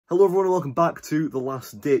Hello everyone and welcome back to The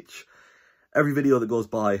Last Ditch. Every video that goes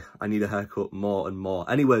by, I need a haircut more and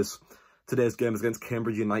more. Anyways, today's game is against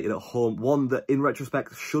Cambridge United at home. One that, in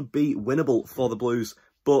retrospect, should be winnable for the Blues.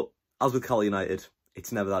 But, as with Carlisle United,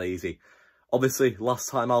 it's never that easy. Obviously, last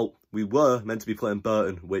time out, we were meant to be playing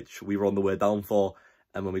Brunton, which we were on the way down for.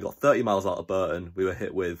 And when we got 30 miles out of Brunton, we were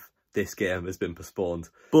hit with, this game has been postponed.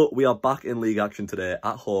 But we are back in league action today,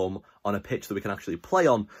 at home, on a pitch that we can actually play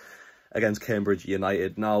on, against Cambridge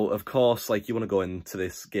United. Now, of course, like, you want to go into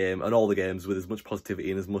this game and all the games with as much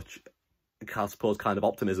positivity and as much, I suppose, kind of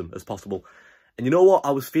optimism as possible. And you know what?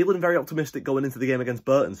 I was feeling very optimistic going into the game against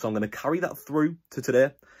Brunton, so I'm going to carry that through to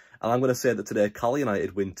today. And I'm going to say that today, Carlisle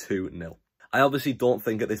United win 2-0. I obviously don't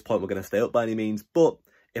think at this point we're going to stay up by any means, but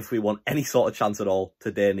if we want any sort of chance at all,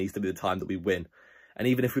 today needs to be the time that we win. And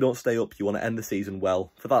even if we don't stay up, you want to end the season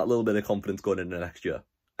well for that little bit of confidence going into next year.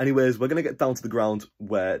 Anyways, we're going to get down to the ground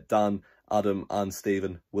where Dan, Adam and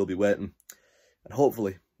Stephen will be waiting. And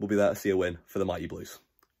hopefully, we'll be there to see a win for the Mighty Blues.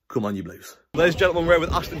 Come on, you Blues. Ladies and gentlemen, we're here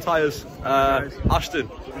with Ashton Tyres. Ashton,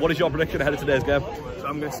 what is your prediction ahead of today's game? So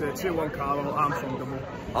I'm going to say 2-1 Carlisle, Armstrong double.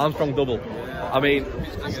 Armstrong double. Yeah. I mean,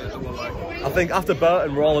 I think after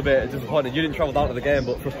Brunton, we're all a bit disappointed. You didn't travel down to the game,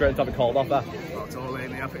 but frustrating to have it called off there. Not totally,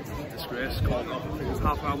 I think it's a disgrace, called off. I think it was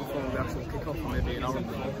half an hour before the actual kick-off, and maybe an hour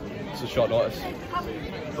before. It's a short notice.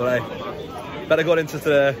 But hey, better go into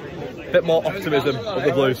the bit more optimism of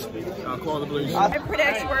the Blues. I'll call the Blues. I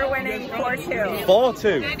predict we're winning 4-2.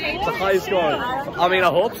 4-2? It's a high score. I mean, I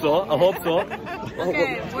hope so. I hope so.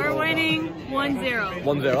 Okay, we're winning 1-0.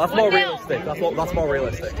 1-0. That's more realistic. That's more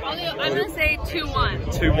realistic. I'm going to say 2-1.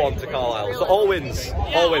 2-1 to Carlisle. So all wins.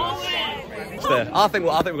 All wins. I think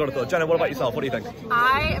we're going to throw. Jenna, what about yourself? What do you think?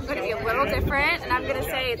 I am going to be a little different, and I'm going to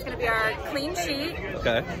say it's going to be our clean sheet.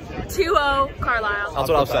 Okay. 2-0 Carlisle. That's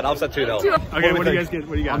what I've said. I've said 2-0. Okay, what do you guys get?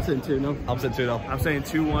 What do you got? I'm saying 2-0. I'm saying 2-0. I'm saying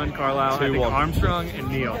 2-1 Carlisle. 2-1. I think Armstrong and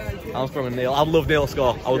Neil. Armstrong and Neil. I'd love Neil to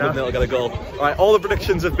score. I would love Neil to get a goal. Alright, all the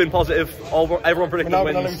predictions have been positive. Everyone predicted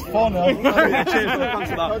wins. 4-0. Cheers. Thanks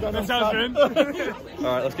for that. That sounds good.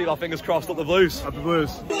 Alright, let's keep our fingers crossed up the Blues. Up the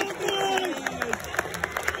Blues.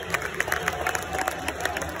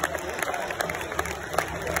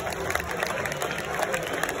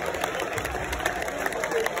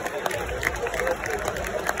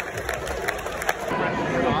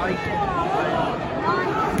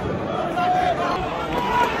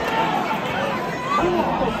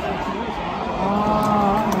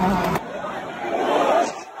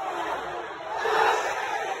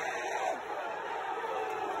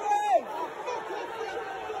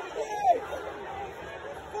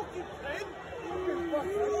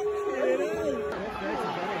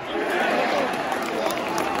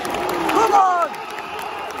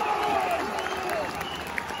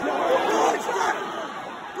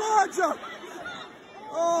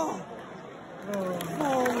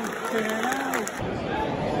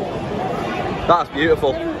 That's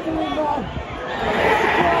beautiful.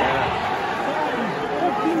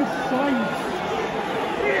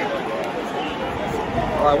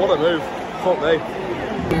 Alright, what a move. Fuck me.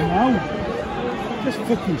 No. Just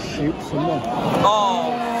fucking shoot someone.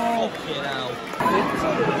 Oh, fucking hell.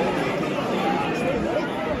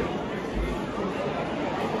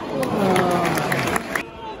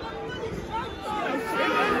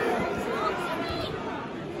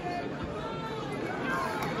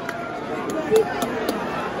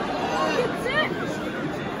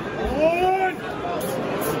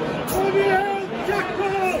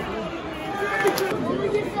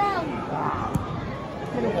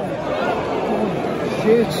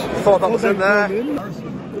 Thought that was in there.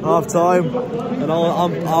 Half time, and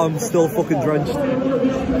I'm still fucking drenched.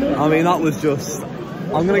 I mean, that was just.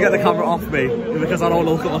 I'm gonna get the camera off me because I don't want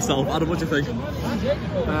to look at myself. Adam, what do you think?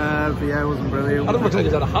 Yeah, it wasn't brilliant. I don't think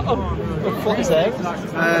he's had a hat on. What is it?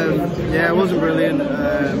 Yeah, it wasn't brilliant.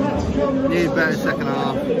 Needed better second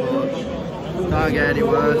half, but can't get any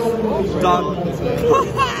worse. Dan,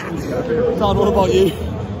 Dan, what about you?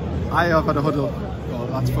 I have had a huddle. Oh,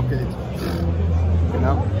 that's fucking. You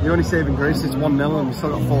know, the only saving grace is 1-0 and we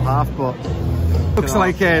still got a full half, but looks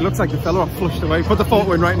like the fella got flushed away. Put the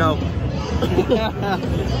photo in right now.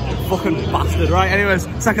 Fucking bastard. Right, anyways,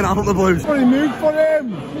 second half of the Blues. Funny move for him.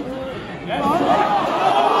 Put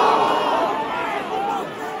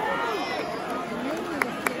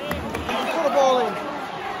the ball in.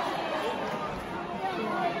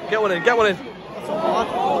 Get one in, get one in.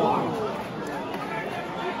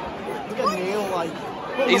 Look at Neil, like.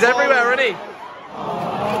 He's everywhere, isn't he?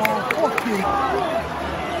 Fuck you.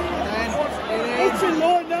 It's a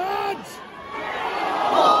lot, lads!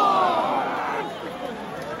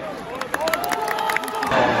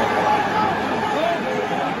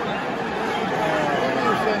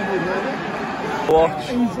 watch.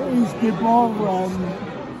 He's the ball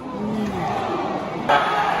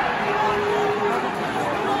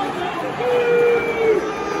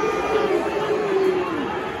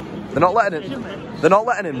They're not letting him. They're not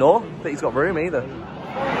letting him know that he's got room either. 4-0.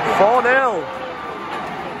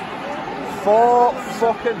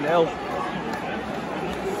 4-0.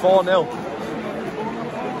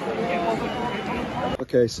 4-0.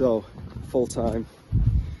 Okay, so full time.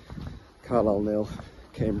 Carlisle 0,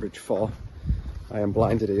 Cambridge 4. I am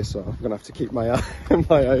blinded here, so I'm gonna have to keep my eye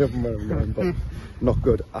open where I'm going, but not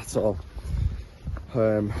good at all.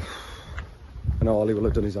 I know Ollie will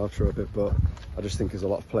have done his outro a bit, but I just think there's a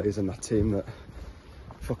lot of players in that team that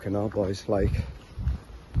fucking hell, boys, like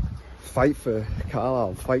fight for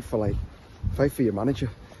Carlisle, fight for your manager.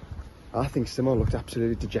 I think Simo looked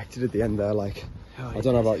absolutely dejected at the end there. Like, I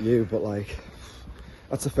don't know about you, but like,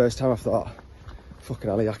 that's the first time I've thought, fucking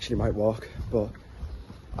hell, he actually might walk. But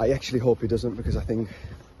I actually hope he doesn't, because I think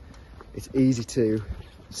it's easy to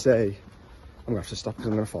say, I'm gonna have to stop because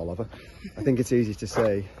I'm gonna fall over. I think it's easy to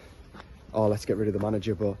say, oh, let's get rid of the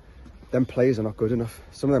manager, but them players are not good enough.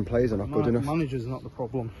 Some of them players are not good enough. Manager's not the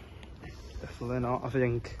problem. Definitely not. I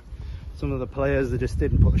think some of the players, they just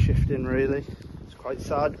didn't put a shift in, really. It's quite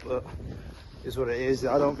sad, but it is what it is.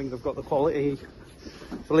 I don't think they've got the quality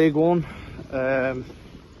for League One. But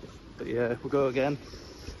yeah, we'll go again.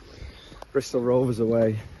 Bristol Rovers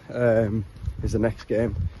away is the next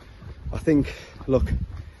game. I think, look,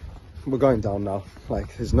 we're going down now.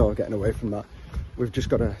 Like, there's no getting away from that. We've just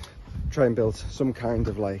got to try and build some kind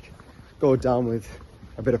of, like, go down with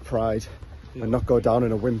a bit of pride and not go down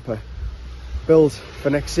in a whimper. Build for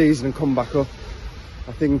next season and come back up.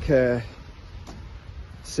 I think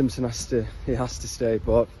Simpson has to stay,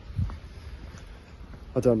 but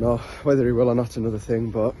I don't know whether he will or not, another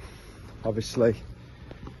thing. But obviously,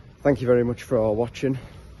 thank you very much for watching.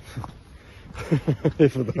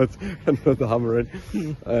 Even though it's another hammering.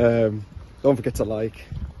 Don't forget to like,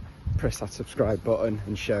 press that subscribe button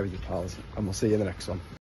and share with your pals, and we'll see you in the next one.